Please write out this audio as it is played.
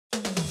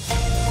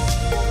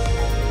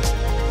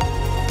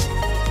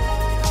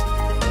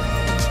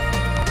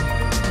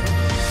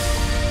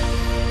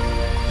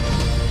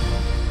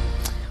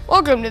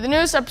Welcome to the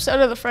newest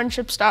episode of the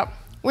Friendship Stop.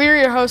 We are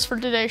your hosts for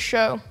today's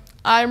show.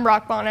 I'm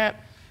Rock Bonnet.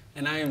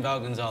 And I am Val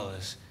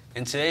Gonzalez.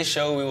 In today's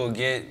show, we will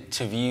get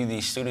to view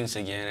the students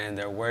again and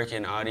their work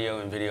in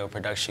audio and video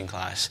production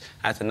class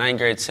at the 9th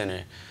grade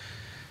center.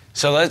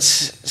 So let's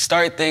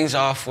start things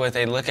off with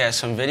a look at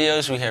some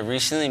videos we have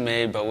recently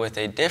made, but with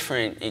a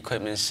different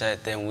equipment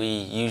set than we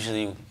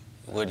usually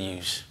would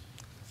use.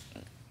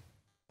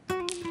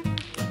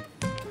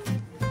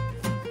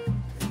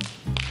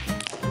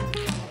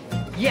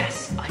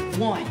 Yes, I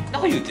won.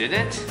 No, you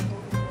didn't.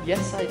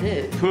 Yes, I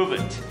did. Prove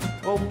it.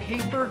 Well,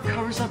 paper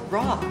covers up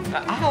rock.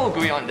 I don't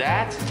agree on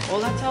that. Well,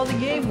 that's how the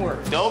game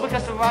works. No,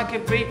 because the rock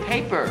can beat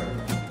paper.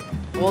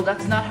 Well,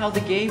 that's not how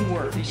the game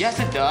works. Yes,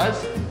 it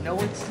does. No,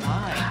 it's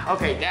not.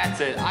 Okay,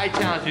 that's it. I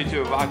challenge you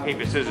to a rock,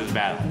 paper, scissors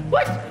battle.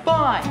 What?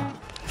 Fine.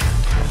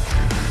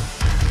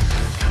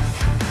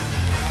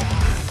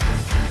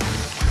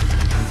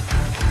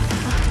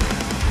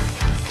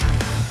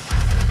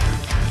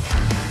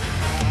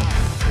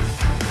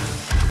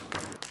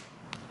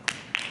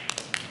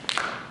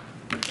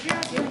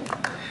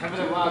 Have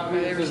the rock,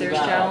 paper, Paper, scissors scissors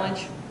battle.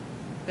 challenge.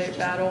 Paper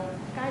battle.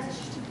 Guys, it's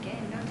just a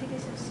game. Don't take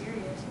it so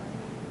serious.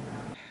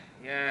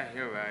 Yeah,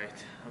 you're right.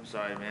 I'm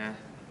sorry, man.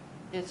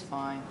 It's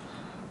fine.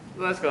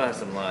 Let's go have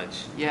some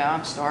lunch. Yeah,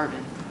 I'm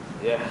starving.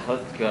 Yeah,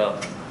 let's go.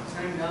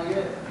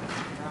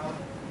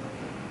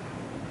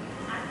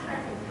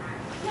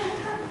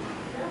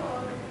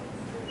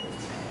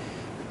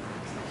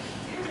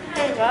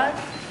 Hey guys.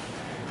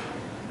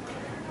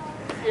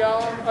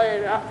 Y'all want to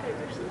play rock,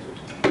 paper, scissors?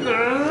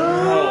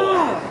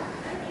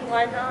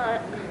 Why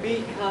not?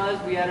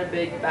 Because we had a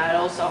big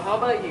battle, so how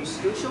about you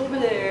scooch over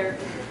there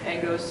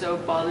and go so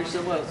bother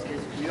someone else,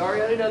 because we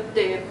already had enough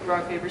day of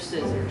rock, paper,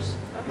 scissors.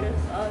 Okay,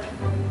 sorry.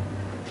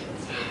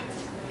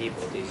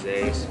 People these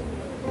days.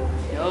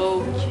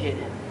 No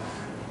kidding.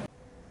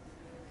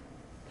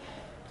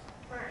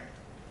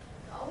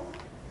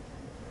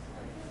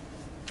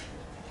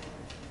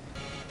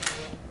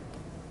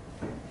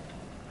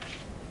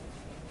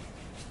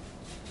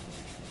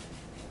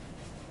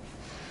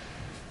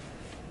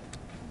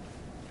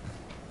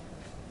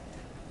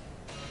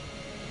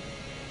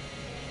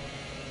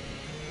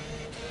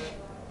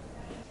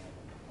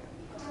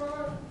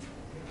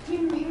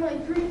 Give me my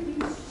drink,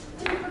 you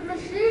stupid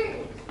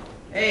machine.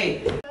 Hey.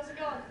 How's it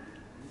going?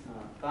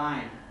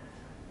 Fine.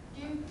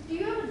 Do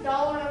you have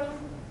 $1?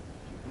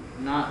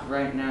 Not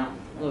right now.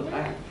 Look,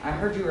 I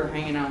heard you were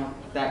hanging out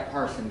with that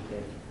Carson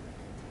kid.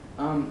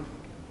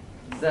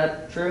 Is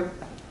that true?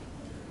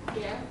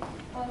 Yeah.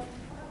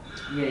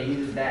 Yeah,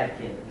 he's a bad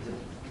kid.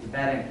 He's a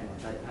bad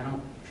influence. I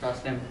don't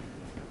trust him.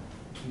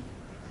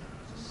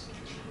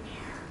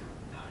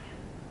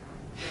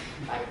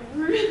 I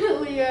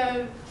really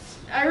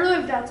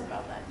have doubts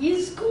about that.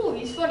 He's cool.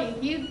 He's funny.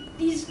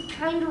 He's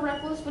kind of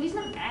reckless, but he's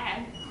not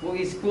bad. Well,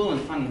 he's cool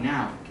and funny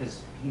now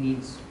because he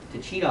needs to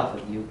cheat off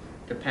of you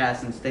to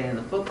pass and stay in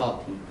the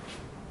football team.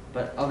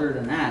 But other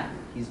than that,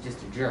 he's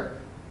just a jerk.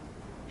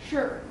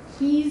 Sure.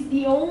 He's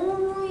the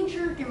only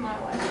jerk in my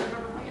life I've ever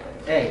hung out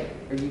with. Hey,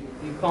 are you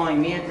calling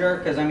me a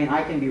jerk? Because, I mean,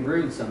 I can be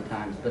rude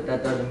sometimes, but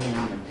that doesn't mean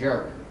I'm a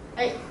jerk.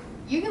 Hey,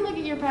 you can look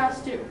at your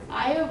past too.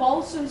 I have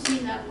also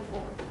seen that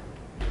before.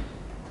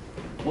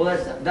 Well,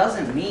 that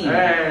doesn't mean...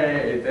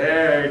 Hey,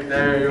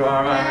 there you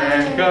are, my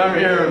man. Come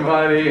here,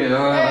 buddy. Hey,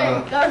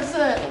 that's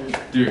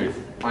it. Dude,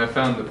 I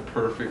found the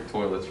perfect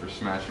toilets for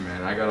Smashing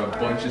Man. I got a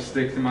bunch of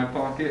sticks in my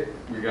pocket.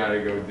 We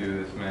gotta go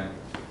do this, man.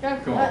 Yeah,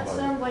 Come on, that buddy.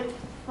 sounds like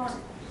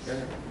fun.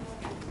 Okay.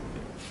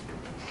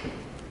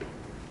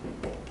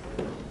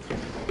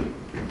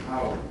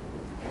 Oh.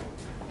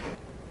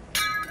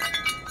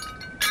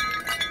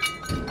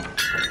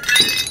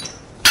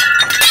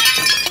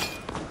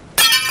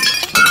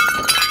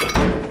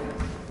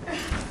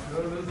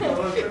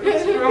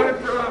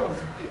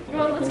 Come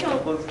on, let's go.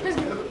 Let's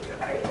go.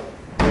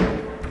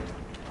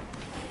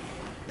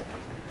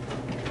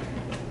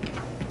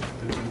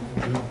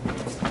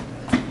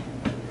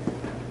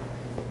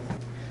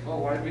 Oh,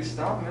 why did we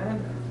stop,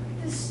 man?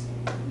 This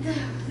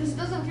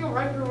doesn't feel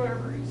right for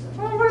whatever reason.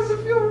 Oh, why does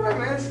it feel right,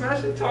 man?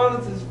 Smashing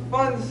toilets is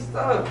fun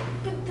stuff.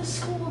 But the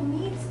school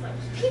needs those.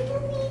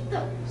 People need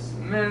those.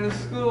 Man, the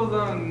school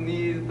don't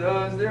need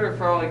those. They're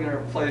probably gonna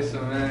replace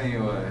them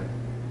anyway.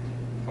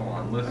 Come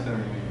on, listen to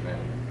me, man.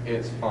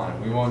 It's fine.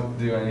 We won't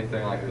do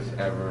anything like this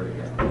ever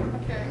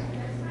again. Okay.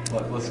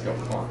 Let's go.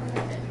 Come on.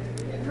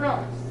 I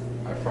promise.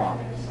 I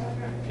promise.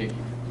 Pinky.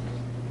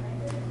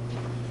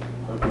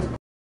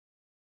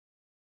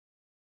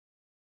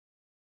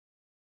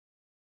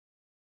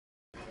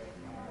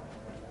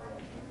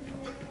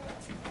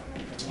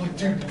 Oh,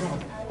 dude, bro.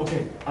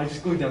 Okay, I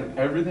just glued down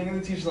everything in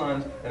the teacher's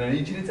lounge, and I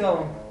need you to tell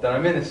them that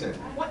I'm innocent.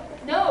 What?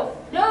 No.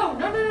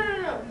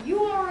 You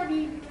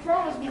already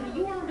promised me that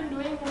you weren't going to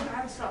do any more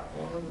bad stuff.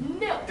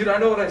 No. Dude, I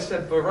know what I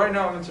said, but right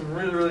now I'm in some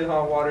really, really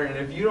hot water, and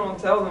if you don't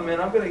tell them, man,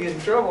 I'm gonna get in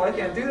trouble. I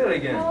can't do that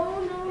again.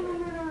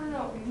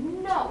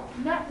 No,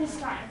 not this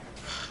time.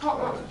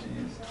 Hold Oh, on.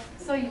 jeez.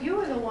 So you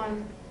were the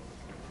one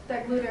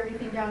that glued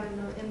everything down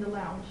in the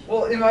lounge.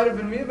 Well, it might have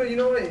been me, but you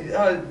know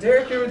what?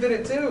 Derek here did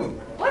it too.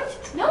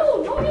 What?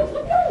 No, no.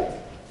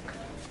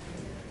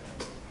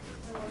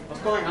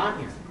 What's going on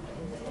here?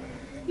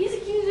 He's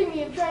accusing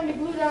me of trying to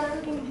glue down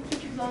everything in the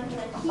kitchen lunch,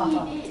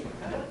 and he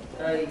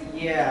did.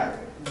 Yeah.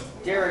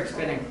 Derek's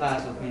been in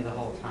class with me the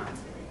whole time.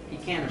 He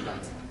can't have done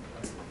it.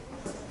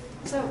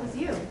 So it was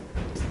you.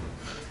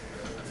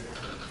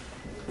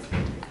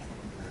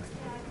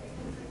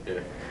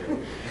 Here.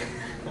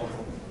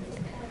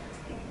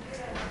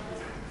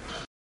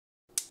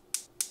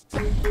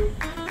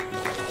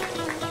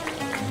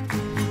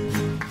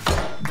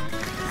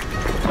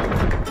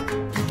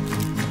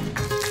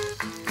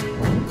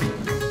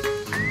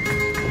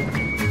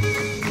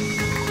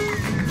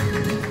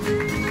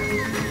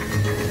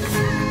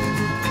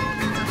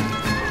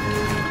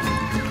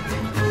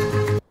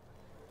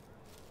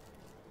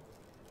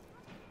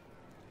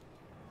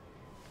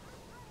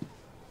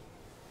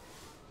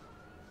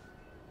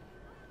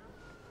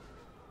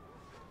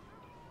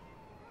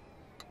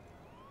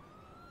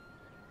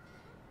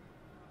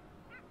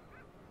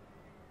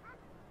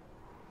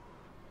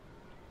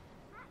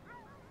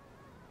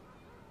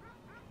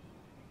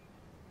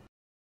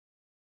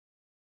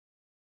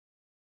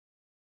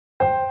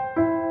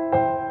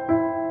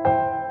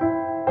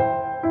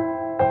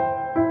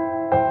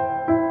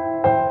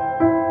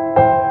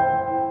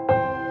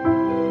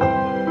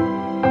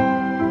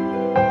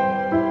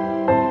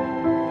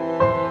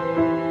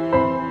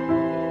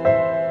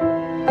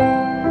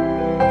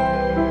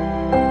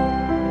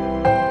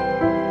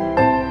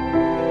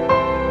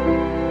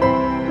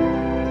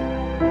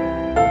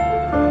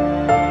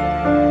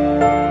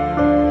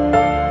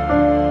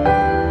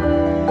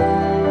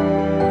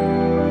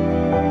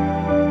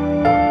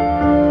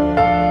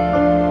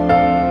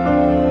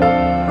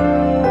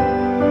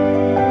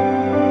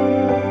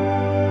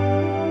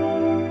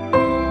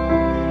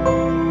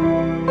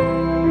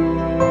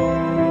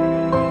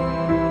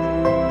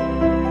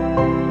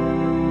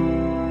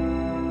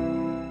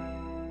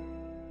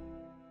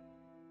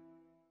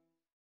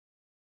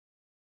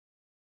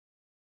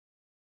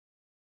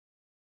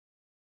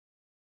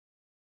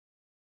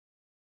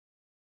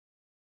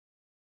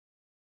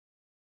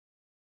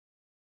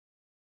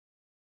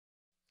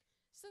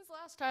 Since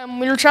last time,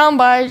 we were challenged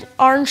by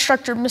our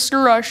instructor,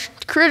 Mr. Rush,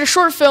 to create a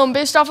short film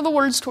based off of the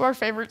words to our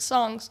favorite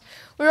songs.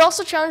 We were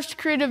also challenged to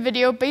create a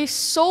video based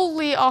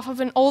solely off of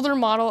an older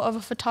model of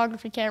a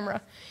photography camera.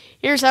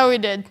 Here's how we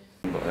did.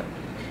 But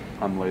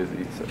I'm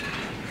lazy, so.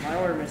 My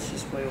ornament's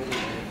just way over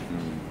there.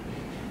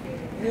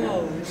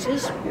 Whoa, is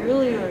this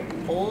really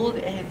an old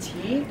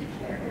antique?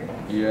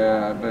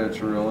 Yeah, I bet it's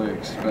really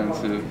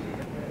expensive.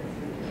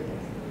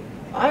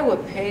 I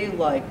would pay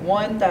like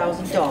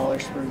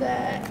 $1,000 for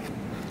that.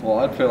 Well,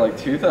 I'd pay like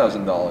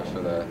 $2,000 for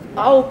that.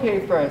 I would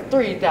pay for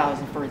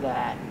 $3,000 for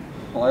that.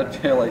 Well, I'd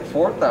pay like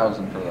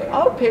 $4,000 for that.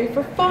 I would pay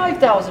for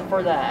 $5,000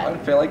 for that.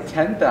 I'd pay like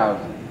 $10,000.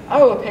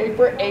 I would pay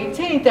for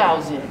 $18,000.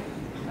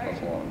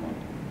 That's a lot of money.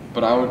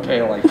 But I would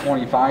pay like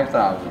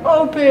 $25,000. I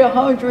would pay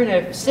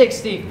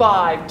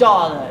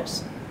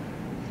 $165.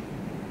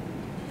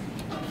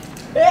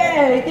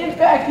 Hey, get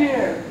back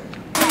here!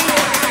 Come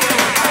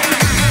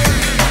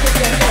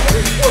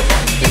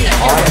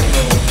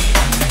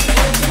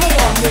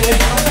on, man.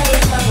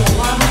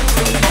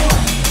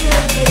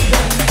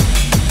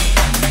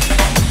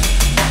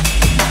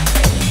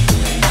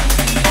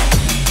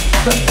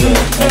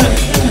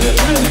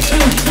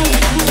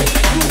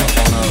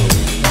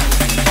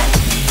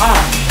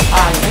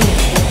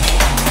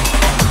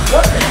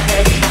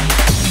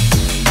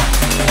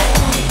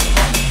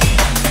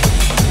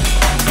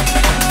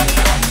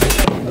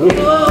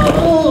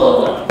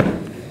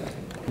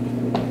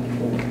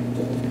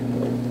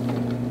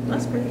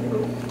 That's pretty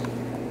cool.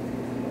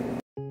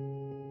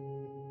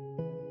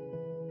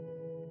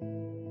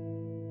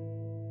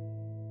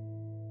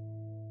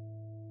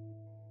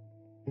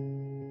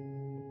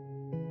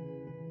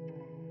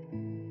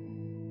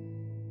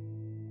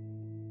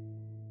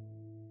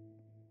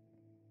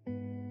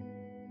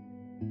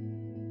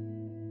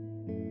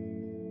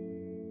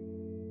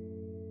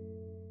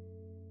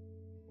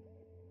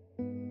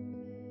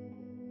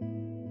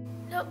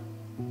 Nope.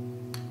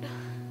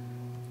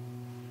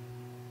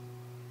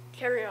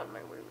 Carry on,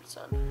 my wayward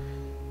son.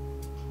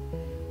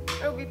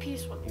 There'll be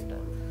peace when you're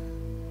done.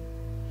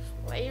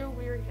 Lay your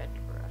weary head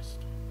to rest.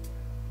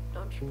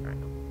 Don't you cry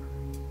no more.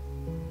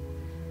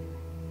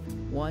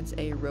 Once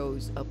I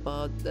rose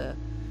above the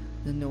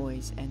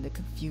noise and the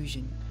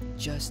confusion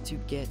just to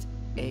get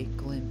a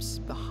glimpse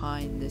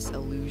behind this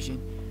illusion.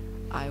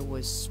 I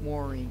was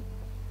soaring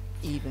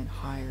even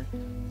higher.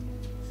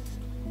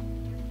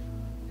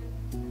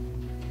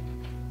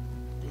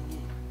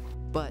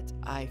 But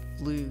I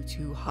flew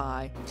too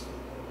high.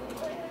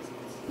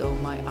 Though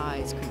my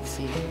eyes could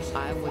see,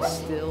 I was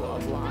still a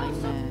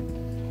blind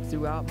man.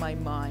 Throughout my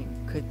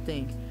mind could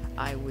think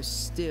I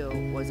was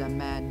a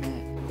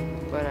madman.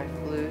 But I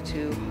flew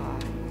too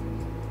high.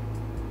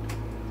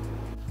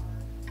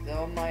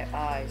 Though my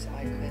eyes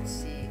I could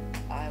see,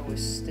 I was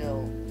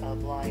still a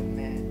blind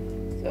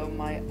man. Though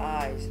my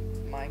eyes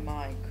my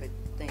mind could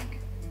think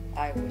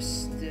I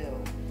was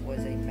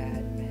a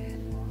madman.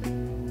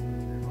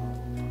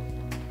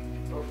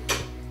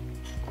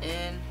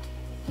 And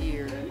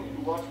hear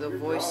the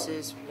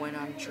voices when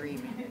I'm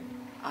dreaming.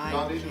 I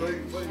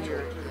can hear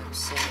them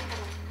say.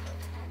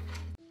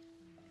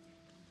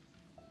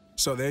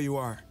 So there you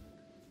are,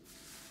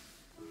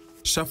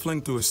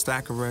 shuffling through a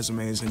stack of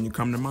resumes, and you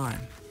come to mine.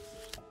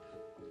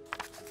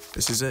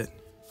 This is it.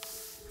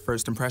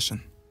 First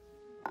impression.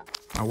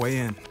 My way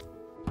in.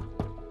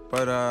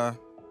 But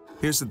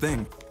here's the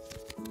thing.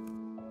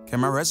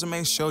 Can my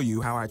resume show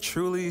you how I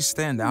truly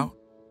stand out?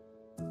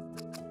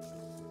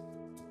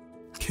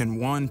 Can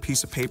one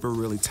piece of paper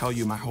really tell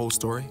you my whole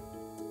story?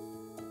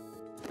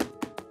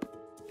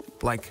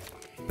 Like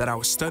that I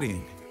was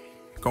studying,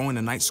 going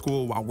to night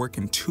school while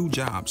working 2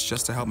 jobs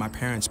just to help my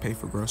parents pay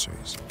for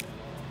groceries.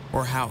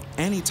 Or how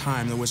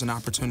anytime there was an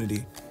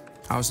opportunity,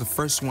 I was the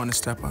first one to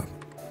step up.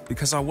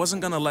 Because I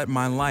wasn't gonna let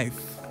my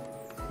life,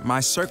 my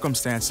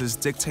circumstances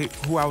dictate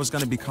who I was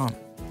gonna become.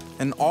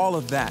 And all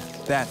of that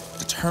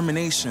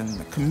determination,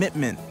 the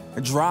commitment,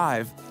 the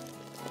drive,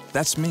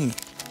 that's me.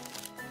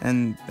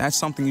 And that's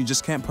something you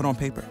just can't put on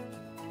paper.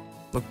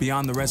 Look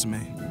beyond the resume,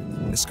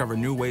 discover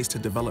new ways to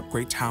develop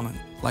great talent,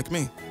 like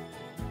me.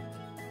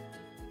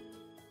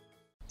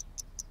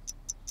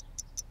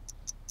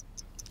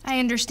 I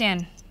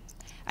understand.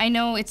 I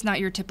know it's not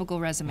your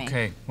typical resume.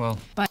 Okay, well.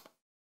 But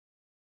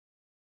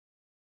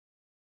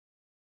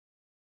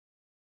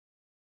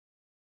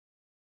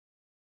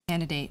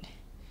candidate.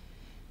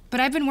 But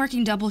I've been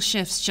working double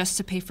shifts just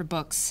to pay for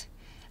books.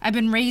 I've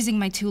been raising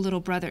my 2 little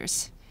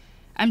brothers.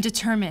 I'm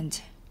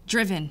determined,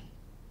 driven,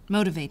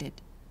 motivated.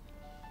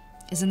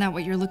 Isn't that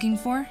what you're looking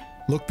for?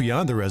 Look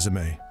beyond the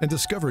resume and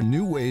discover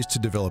new ways to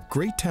develop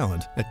great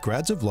talent at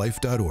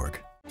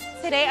gradsoflife.org.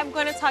 Today I'm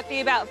going to talk to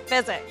you about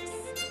physics.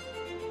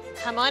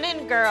 Come on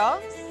in,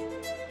 girls.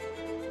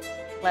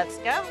 Let's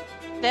go.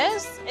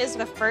 This is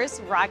the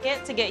first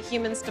rocket to get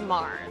humans to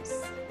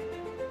Mars.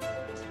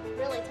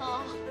 Really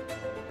tall.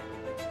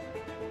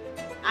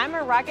 I'm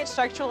a rocket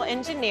structural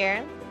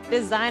engineer,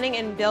 designing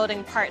and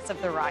building parts of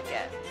the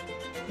rocket.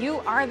 You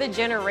are the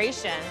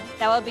generation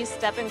that will be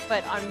stepping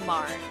foot on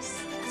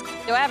Mars.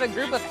 Do I have a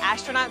group of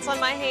astronauts on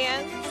my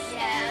hands?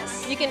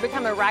 Yes. You can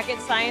become a rocket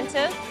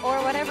scientist or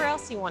whatever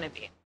else you want to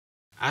be.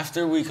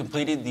 After we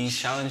completed these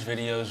challenge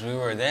videos, we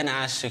were then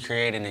asked to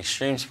create an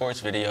extreme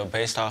sports video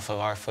based off of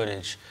our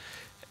footage.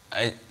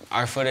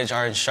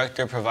 Our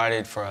instructor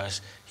provided for us.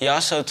 He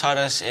also taught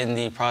us in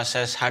the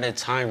process how to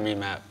time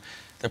remap,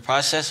 the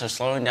process of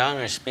slowing down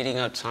or speeding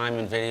up time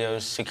in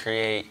videos to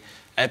create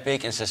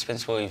epic and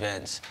suspenseful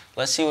events.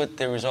 Let's see what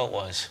the result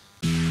was.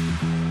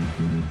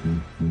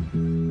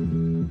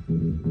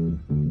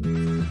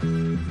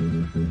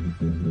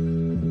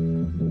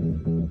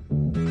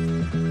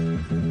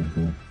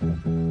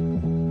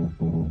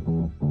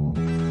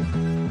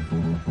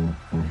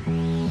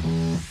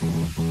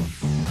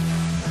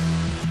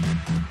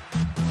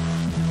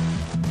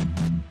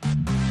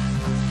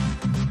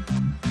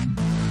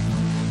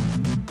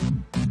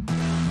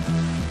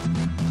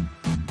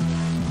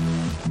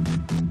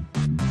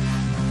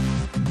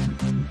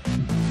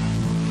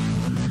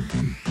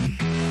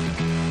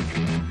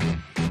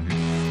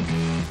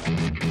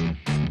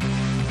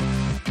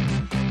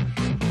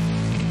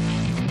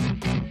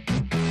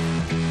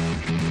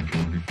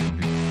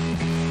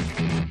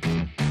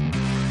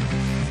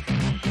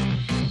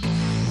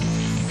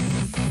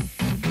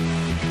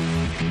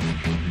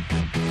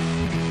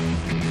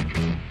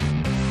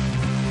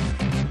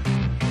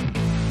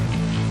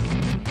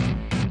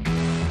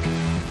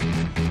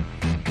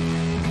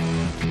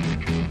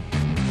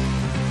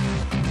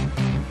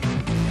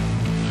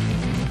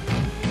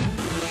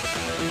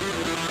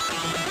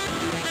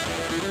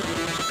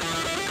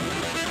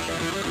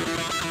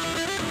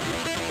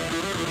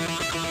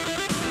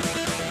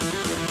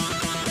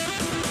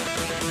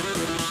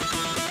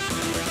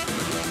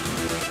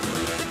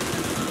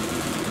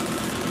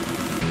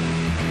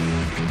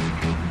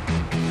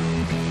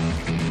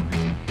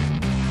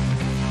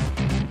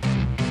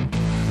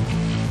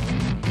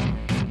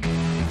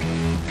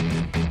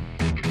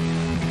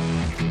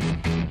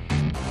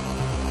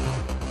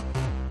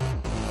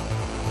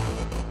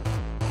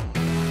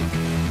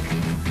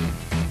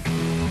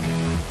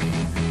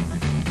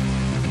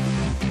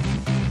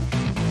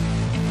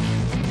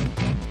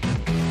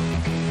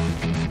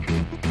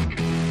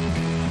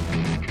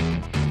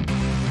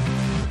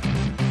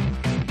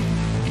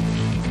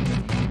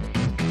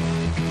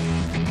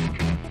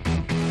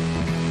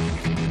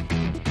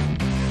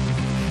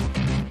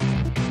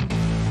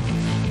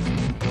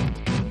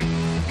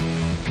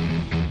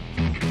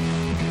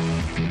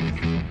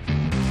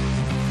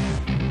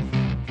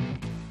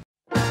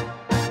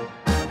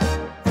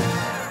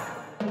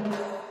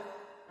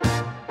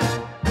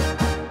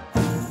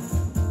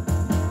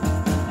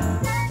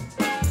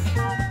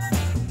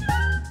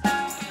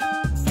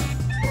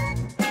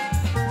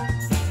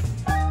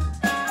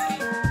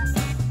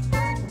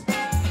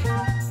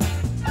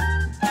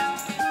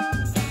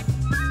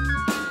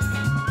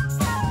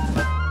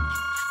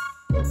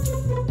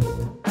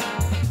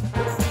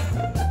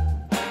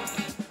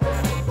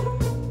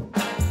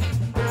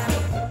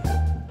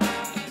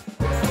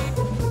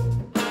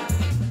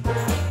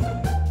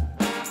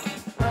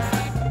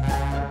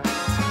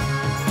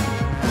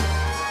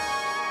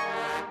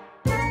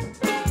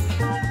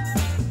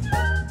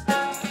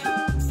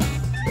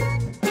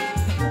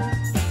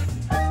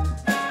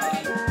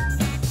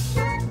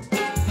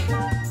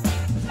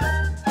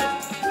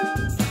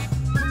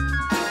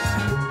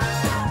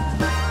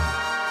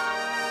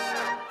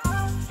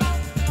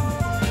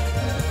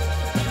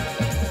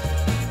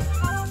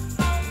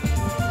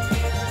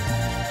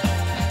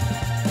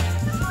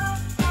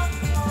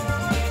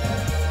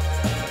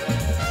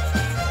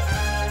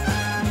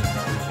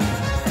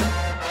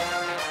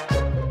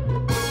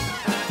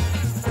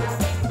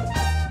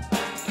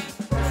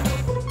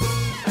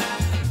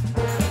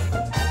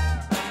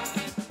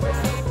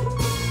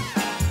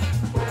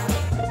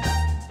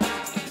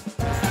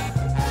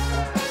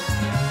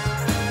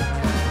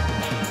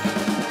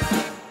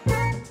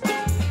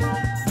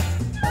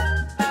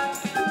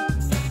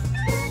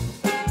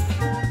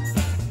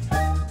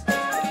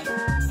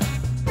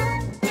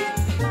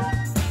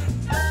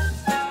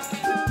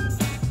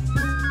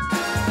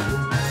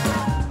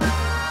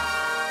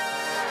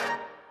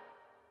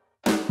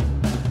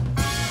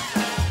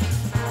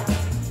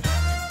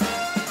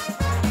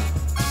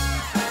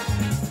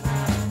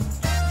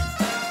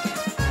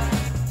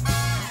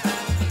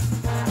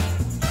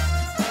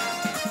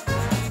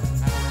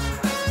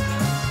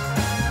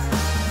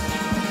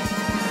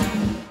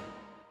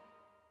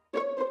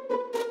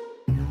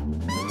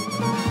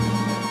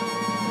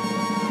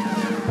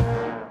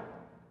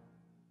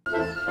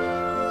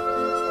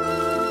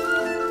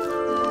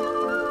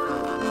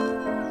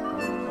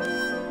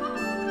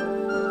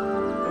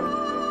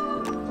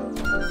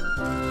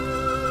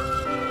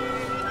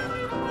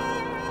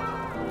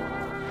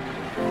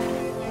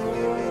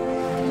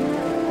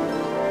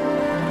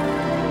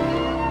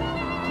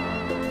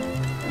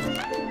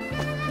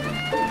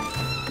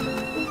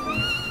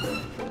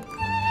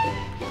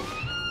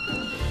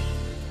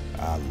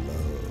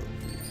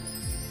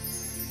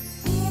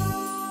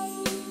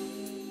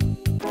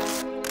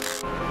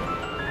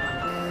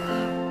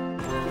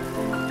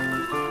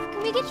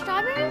 we get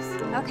strawberries?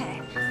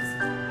 Okay.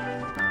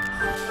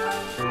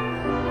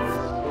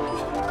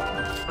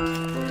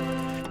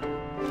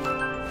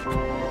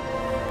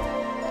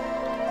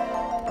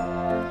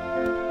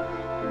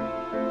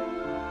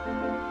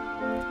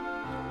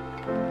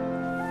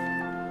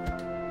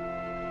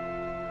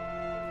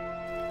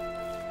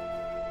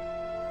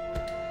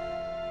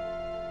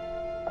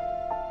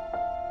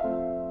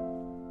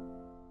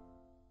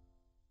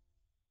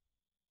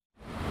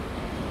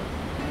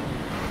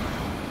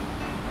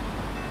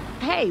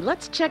 Hey,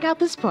 let's check out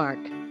this park.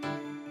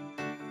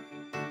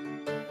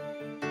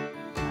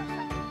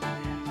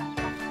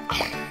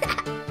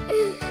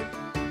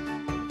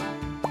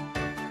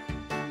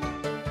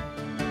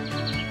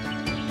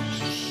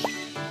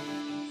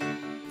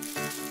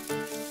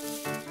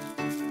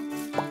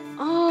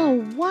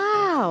 Oh,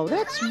 wow,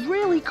 that's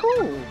really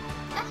cool.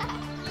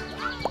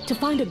 To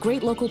find a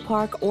great local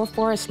park or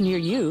forest near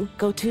you,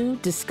 go to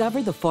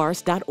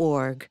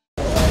discovertheforest.org.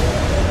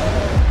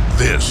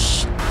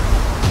 This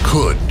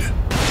could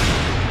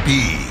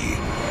be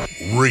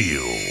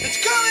real.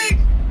 It's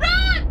coming!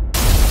 Run!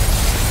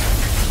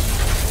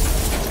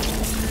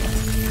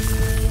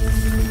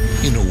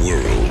 In a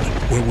world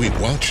where we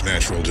watch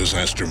natural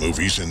disaster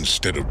movies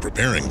instead of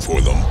preparing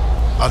for them,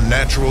 a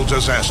natural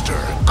disaster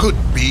could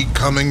be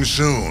coming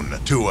soon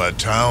to a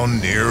town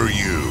near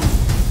you.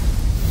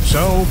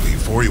 So,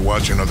 before you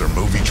watch another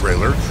movie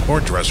trailer, or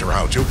dresser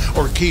how-to,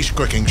 or quiche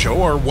cooking show,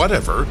 or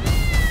whatever,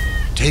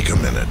 take a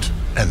minute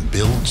and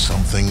build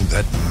something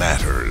that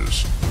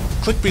matters.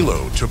 Click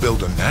below to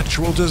build a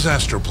natural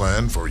disaster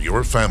plan for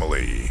your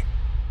family.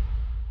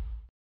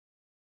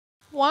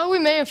 While we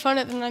may have fun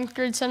at the 9th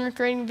grade center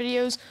creating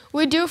videos,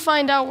 we do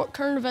find out what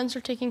current events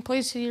are taking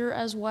place here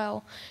as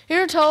well.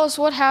 Here to tell us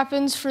what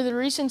happens for the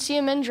recent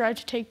CMN drive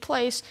to take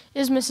place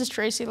is Mrs.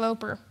 Tracy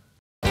Loper.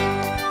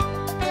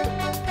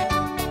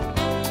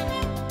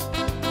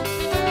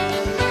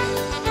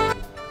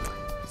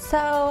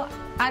 So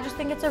I just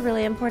think it's a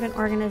really important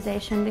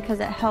organization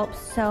because it helps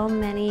so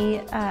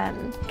many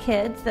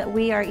kids that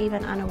we are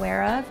even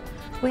unaware of.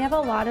 We have a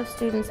lot of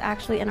students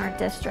actually in our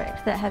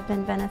district that have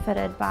been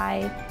benefited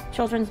by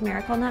Children's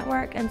Miracle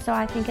Network, and so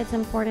I think it's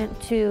important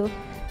to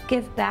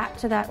give back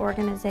to that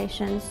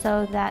organization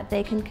so that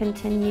they can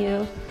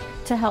continue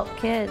to help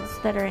kids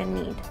that are in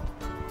need.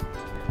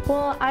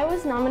 Well, I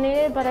was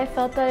nominated, but I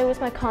felt that it was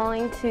my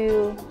calling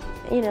to,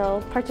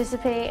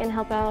 participate and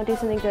help out, do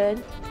something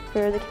good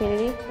for the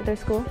community, for their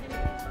school.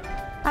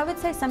 I would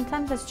say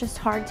sometimes it's just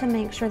hard to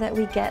make sure that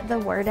we get the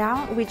word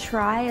out. We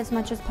try as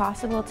much as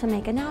possible to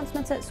make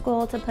announcements at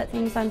school, to put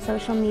things on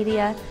social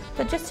media,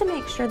 but just to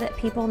make sure that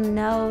people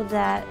know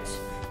that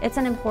it's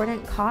an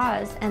important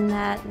cause and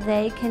that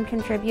they can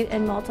contribute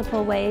in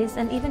multiple ways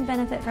and even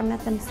benefit from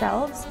it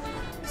themselves.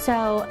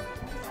 So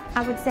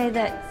I would say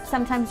that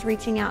sometimes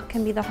reaching out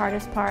can be the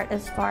hardest part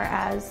as far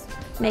as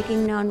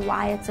making known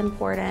why it's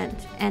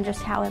important and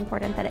just how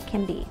important that it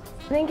can be.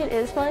 I think it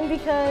is fun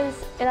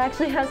because it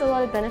actually has a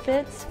lot of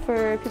benefits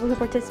for people who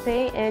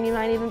participate, and you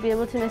might even be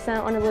able to miss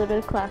out on a little bit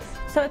of class.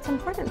 So it's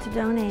important to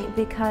donate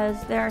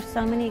because there are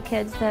so many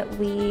kids that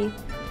we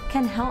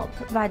can help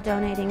by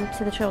donating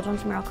to the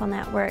Children's Miracle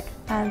Network,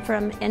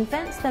 from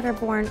infants that are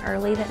born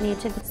early that need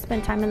to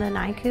spend time in the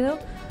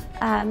NICU,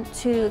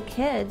 to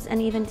kids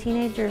and even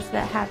teenagers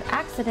that have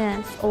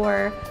accidents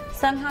or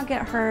somehow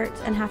get hurt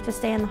and have to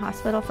stay in the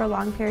hospital for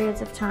long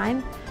periods of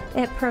time.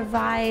 It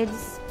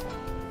provides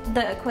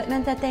the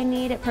equipment that they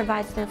need, it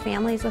provides their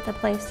families with a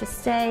place to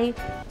stay.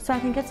 So I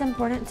think it's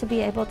important to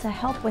be able to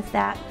help with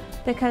that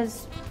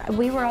because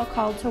we were all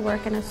called to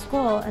work in a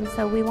school, and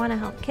so we want to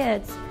help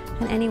kids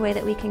in any way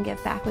that we can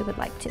give back, we would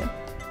like to.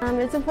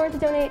 It's important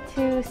to donate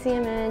to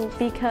CMN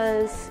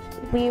because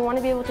we want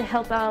to be able to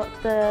help out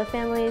the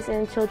families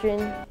and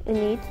children in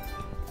need.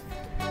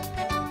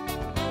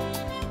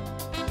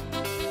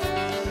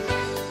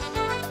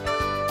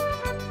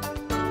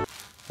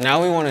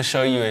 Now we want to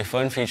show you a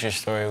fun feature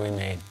story we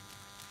made.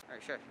 All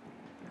right, sure.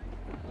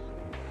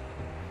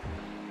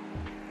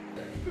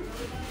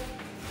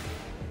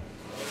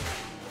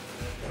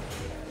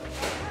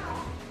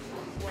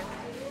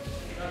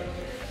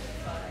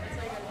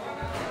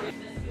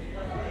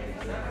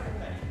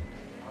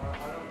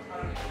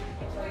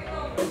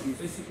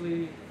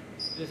 Basically,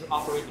 just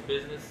operate the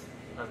business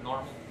as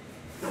normal.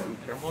 In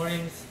the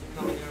mornings,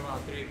 come in here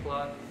around 3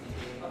 o'clock,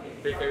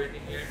 bake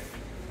everything here.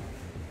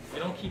 We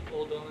don't keep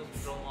old donuts, we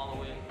throw them all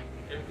away.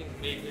 Everything's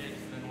made here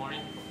in the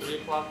morning, from 3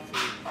 o'clock to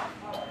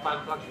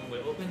 5 o'clock is when we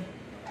open.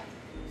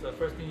 So the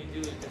first thing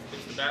you do is just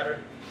mix the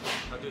batter.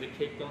 I'll do the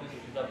cake donuts,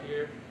 which is up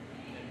here.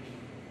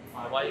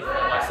 And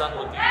my son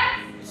will do the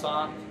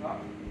croissant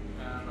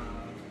and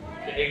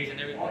the eggs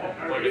and everything, or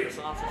the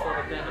croissants and stuff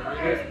like that, and the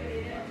burgers.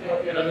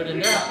 And other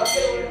than that,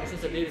 it's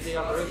just a day-to-day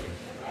operation.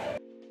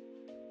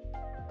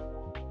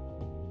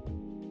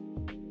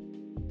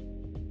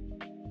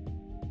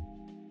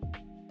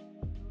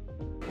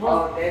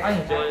 Well, I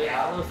enjoy it.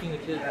 I love seeing the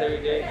kids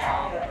every day,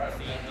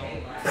 seeing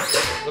them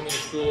coming to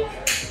school,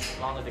 as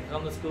long as they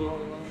come to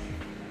school.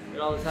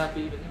 they're always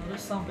happy. But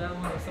there's some bad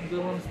ones, some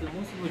good ones. The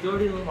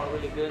majority of them are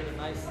really good. They're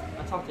nice.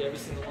 I talk to every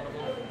single one of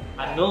them.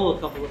 I know a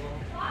couple of them.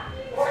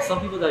 Some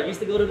people that used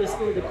to go to this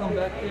school, they come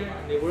back there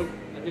and they work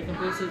at different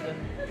places,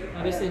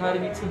 and they say hi to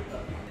me too.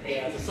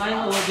 Yeah, the sign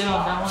that we'll get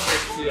on that one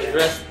is to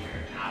address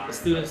the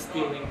students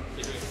stealing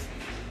the drinks.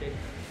 Okay?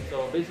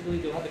 So basically,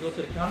 they'll have to go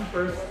to the counter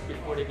first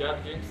before they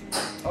grab the drinks.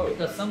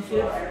 Because some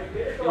kids,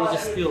 they will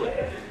just steal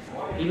it.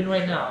 Even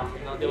right now,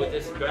 they would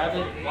just grab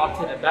it, walk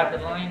to the back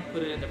of the line,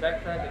 put it in the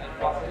backpack, and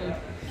then walk away.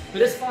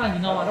 But it's fine,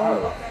 I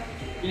don't.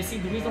 You see,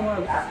 the reason why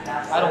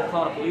I don't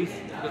call the police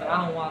is because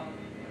I don't want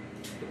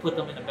to put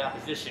them in a bad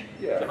position.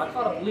 If I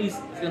call the police,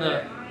 it's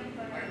gonna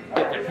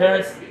get their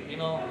parents,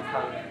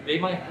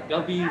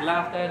 they'll be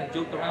laughed at and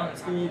joked around in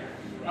school.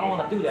 I don't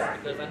want to do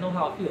that because I know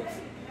how it feels.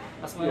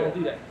 That's why I don't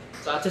do that.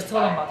 So I just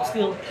tell them not to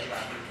steal.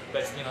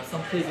 But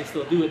some kids, they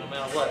still do it no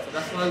matter what. So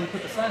that's why we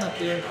put the sign up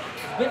there.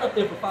 It's been up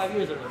there for 5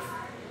 years already.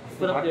 It's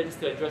put up there just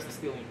to address the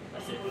stealing.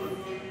 That's it.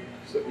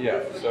 So,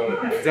 yeah, so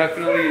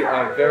definitely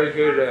a very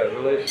good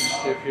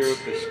relationship here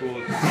with the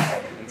schools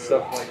and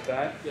stuff like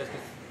that. Yes,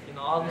 because,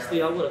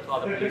 obviously I would have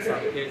called the police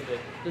on the kids, but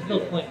there's no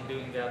point in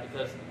doing that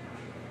because,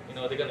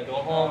 they're going to go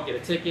home, get a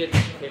ticket,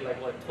 pay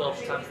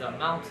 12 times the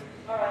amount.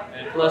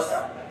 And plus,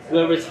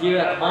 whoever's here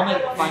at the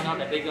moment find out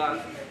that they got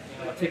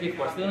a ticket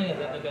for stealing, and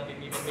then they're going to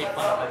be made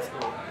fun of at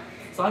school.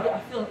 So I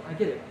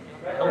get it.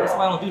 That's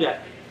why I don't do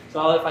that.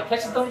 So if I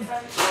catch them,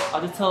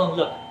 I'll just tell them,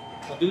 look,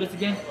 don't do this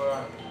again,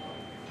 or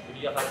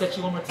if I catch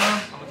you one more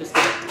time, I'm just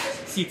going to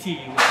CT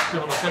you with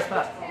criminal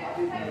trespass.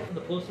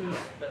 The posters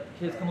that the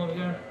kids come over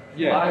here,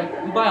 we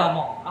buy them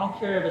all. I don't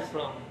care if it's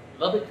from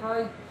Lubbock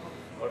High,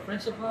 or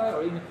Friendship High,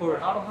 or even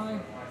Coronado High,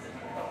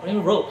 or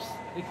even Ropes.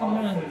 They come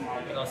here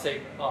and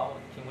say, oh,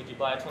 would you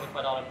buy a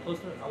 $25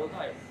 poster? I will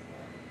buy it.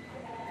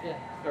 Yeah.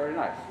 Very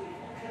nice.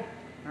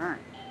 All right.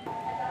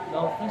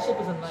 No,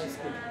 Friendship is a nice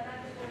school.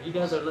 You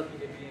guys are lucky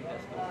to be in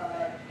that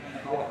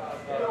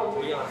school.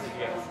 To be honest with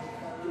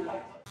you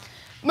guys.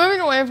 Moving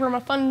away from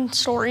a fun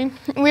story,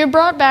 we have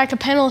brought back a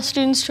panel of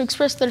students to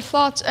express their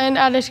thoughts and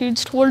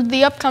attitudes toward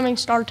the upcoming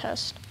STAR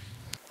test.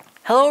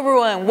 Hello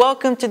everyone,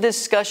 welcome to the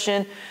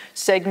discussion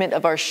segment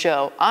of our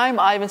show. I'm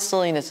Ivan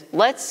Salinas.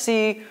 Let's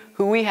see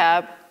who we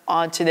have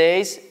on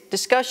today's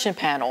discussion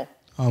panel.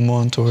 I'm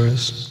Juan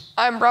Torres.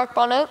 I'm Brock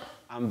Bonnet.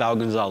 I'm Bal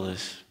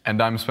Gonzalez. And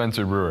I'm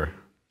Spencer Brewer.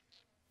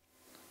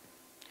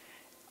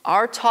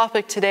 Our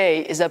topic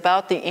today is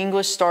about the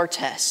English STAR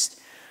test.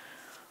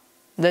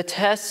 The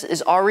test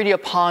is already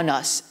upon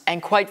us,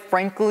 and quite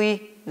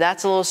frankly,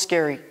 that's a little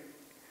scary.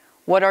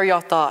 What are your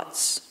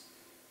thoughts?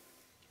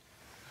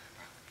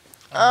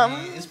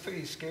 It's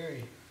pretty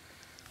scary.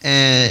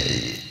 And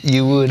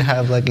you would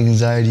have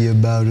anxiety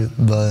about it,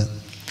 but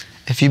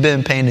if you've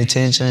been paying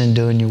attention and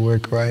doing your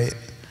work right,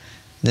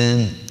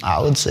 then I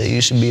would say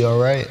you should be all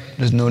right.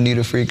 There's no need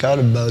to freak out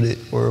about it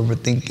or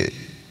overthink it.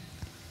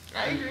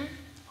 I agree.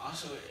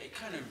 Also, it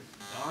kind of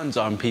dawns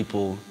on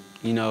people,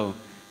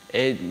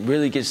 it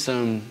really gets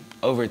them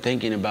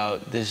overthinking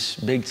about this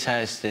big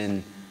test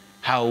and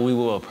how we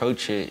will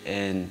approach it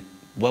and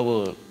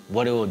what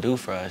it will do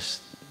for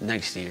us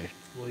next year.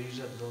 Well, you just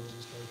have to go to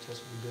the STAR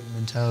test with a good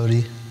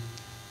mentality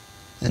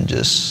and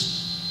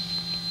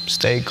just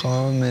stay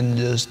calm and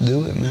just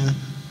do it, man.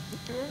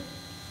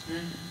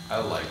 I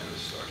like the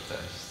STAR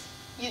test.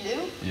 You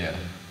do? Yeah.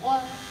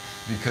 Why?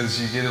 Because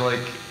you get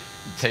to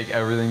take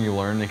everything you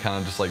learn and kind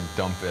of just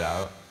dump it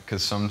out.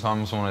 Because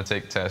sometimes when I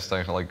take tests,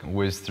 I can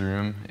whiz through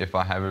them. If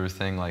I have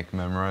everything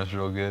memorized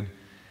real good,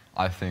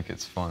 I think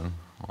it's fun,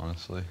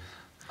 honestly.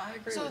 I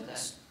agree so with that.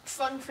 It's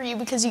fun for you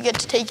because you get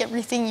to take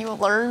everything you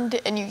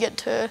learned and you get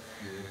to...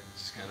 Yeah,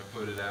 just kind of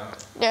put it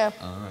out. Yeah.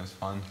 I don't know, it's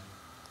fun.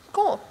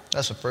 Cool.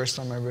 That's the first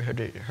time I ever heard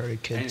a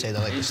kid say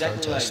that the STAR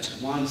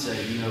test. Like Juan said,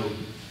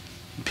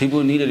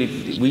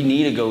 we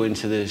need to go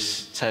into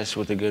this test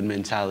with a good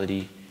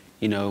mentality,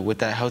 with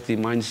that healthy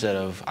mindset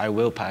of, I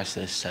will pass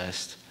this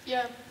test.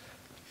 Yeah.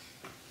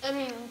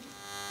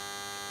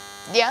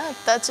 Yeah,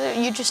 that's it.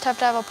 You just have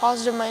to have a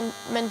positive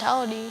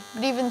mentality.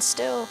 But even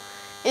still,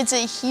 it's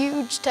a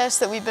huge test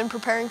that we've been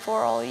preparing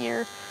for all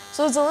year.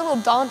 So it's a little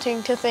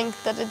daunting to think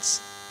that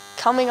it's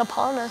coming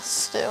upon us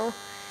still.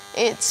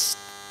 It's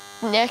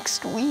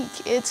next week.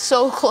 It's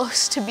so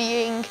close to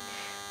being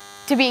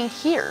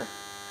here.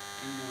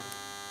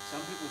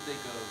 Some people think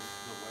of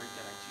the work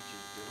that our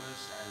teachers give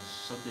us as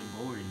something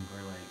boring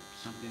or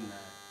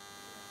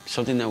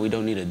something that we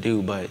don't need to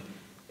do, but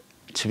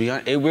to be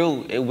honest, it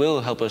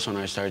will help us on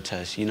our STAR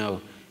test.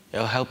 It'll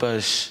help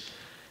us.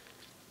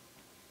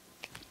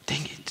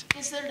 Dang it.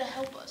 It's there to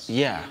help us.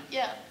 Yeah.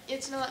 Yeah,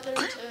 it's not there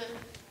to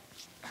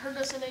hurt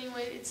us in any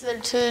way. It's there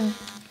to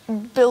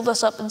build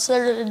us up. It's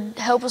there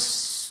to help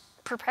us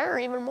prepare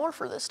even more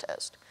for this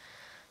test.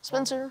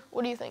 Spencer,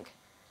 what do you think?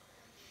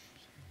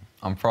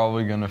 I'm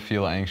probably gonna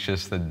feel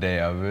anxious the day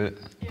of it,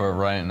 but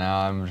right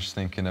now I'm just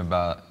thinking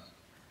about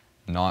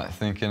not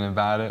thinking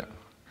about it.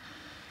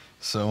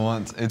 So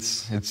once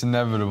it's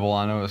inevitable,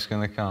 I know it's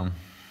gonna come.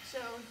 So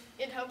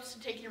it helps to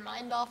take your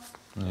mind off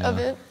Yeah. of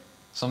it.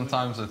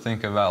 Sometimes I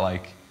think about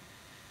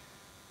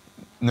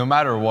no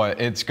matter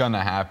what, it's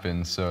gonna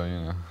happen, so, you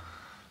know.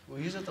 Well,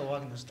 you just have to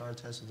walk in the STAR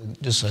test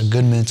with just a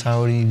good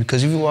mentality,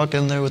 because if you walk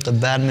in there with a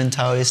bad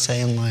mentality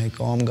saying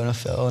like, oh, I'm gonna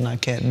fail and I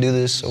can't do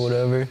this or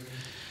whatever,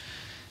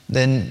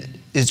 then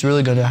it's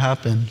really gonna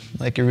happen.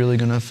 Like, you're really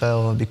gonna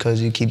fail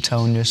because you keep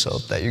telling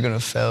yourself that you're gonna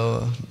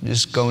fail,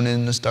 just going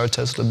in the STAR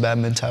test with a bad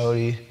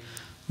mentality.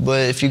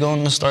 But if you go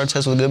in the STAR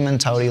test with a good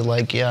mentality,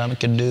 like, yeah, I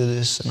can do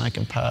this and I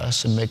can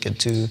pass and make it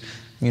to,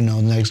 you know,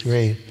 next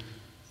grade,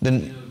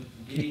 then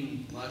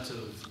getting lots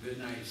of good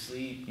night's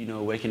sleep, you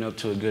know, waking up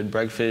to a good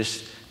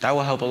breakfast, that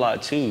will help a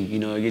lot too. You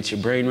know, it gets your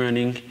brain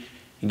running,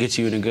 it gets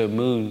you in a good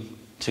mood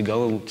to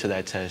go to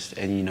that test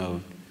and, you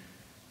know,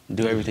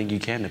 do everything you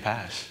can to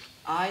pass.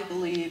 I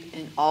believe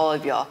in all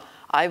of y'all.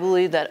 I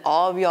believe that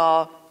all of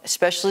y'all,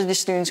 especially the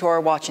students who are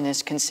watching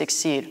this, can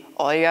succeed.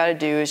 All you gotta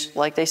do is,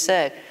 like they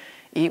said,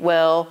 eat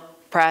well,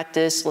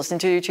 practice, listen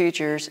to your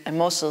teachers, and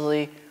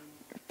mostly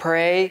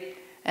pray,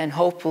 and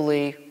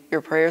hopefully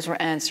your prayers were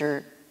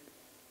answered.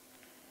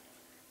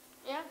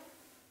 Yeah,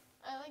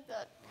 I like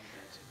that.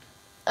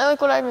 I like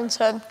what Ivan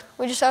said.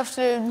 We just have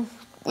to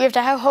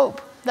have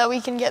hope that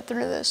we can get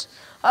through this.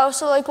 I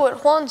also like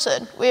what Juan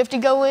said. We have to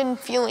go in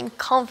feeling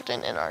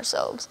confident in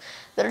ourselves,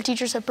 that our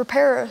teachers have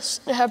prepared us,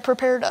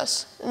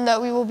 and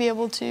that we will be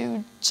able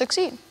to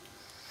succeed.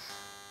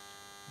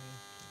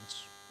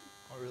 It's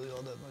not really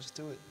all that much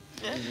to it.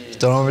 Yeah. Just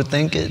don't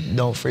overthink it.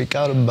 Don't freak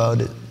out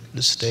about it.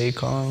 Just stay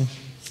calm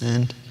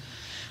and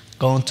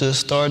go into a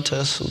STAR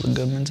test with a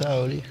good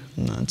mentality.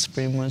 And that's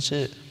pretty much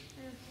it.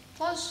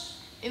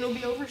 Plus, it'll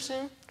be over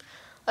soon.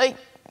 Like,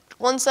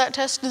 once that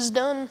test is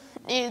done,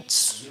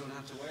 it's... You don't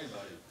have to worry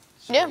about it.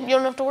 Yeah, you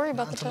don't have to worry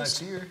about the Until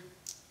test. next year.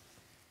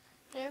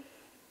 Yeah.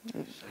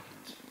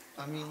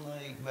 I mean,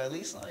 like, but at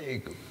least,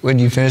 like, when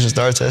you finish the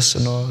STAR test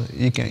and all,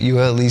 you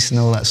at least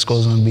know that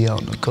school's gonna be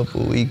out in a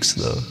couple of weeks,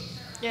 though.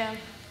 Yeah.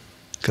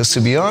 Because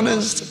to be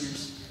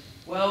honest...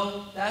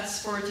 Well,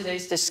 that's for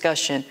today's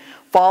discussion.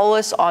 Follow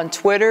us on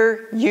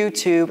Twitter,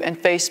 YouTube, and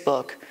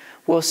Facebook.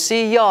 We'll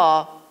see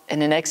y'all in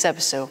the next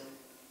episode.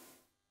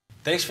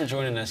 Thanks for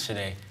joining us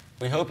today.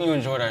 We hope you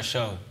enjoyed our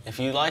show. If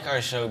you like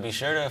our show, be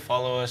sure to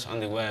follow us on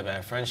the web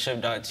at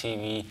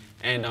friendship.tv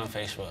and on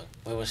Facebook.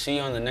 We will see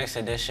you on the next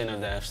edition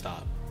of the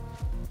F-Stop.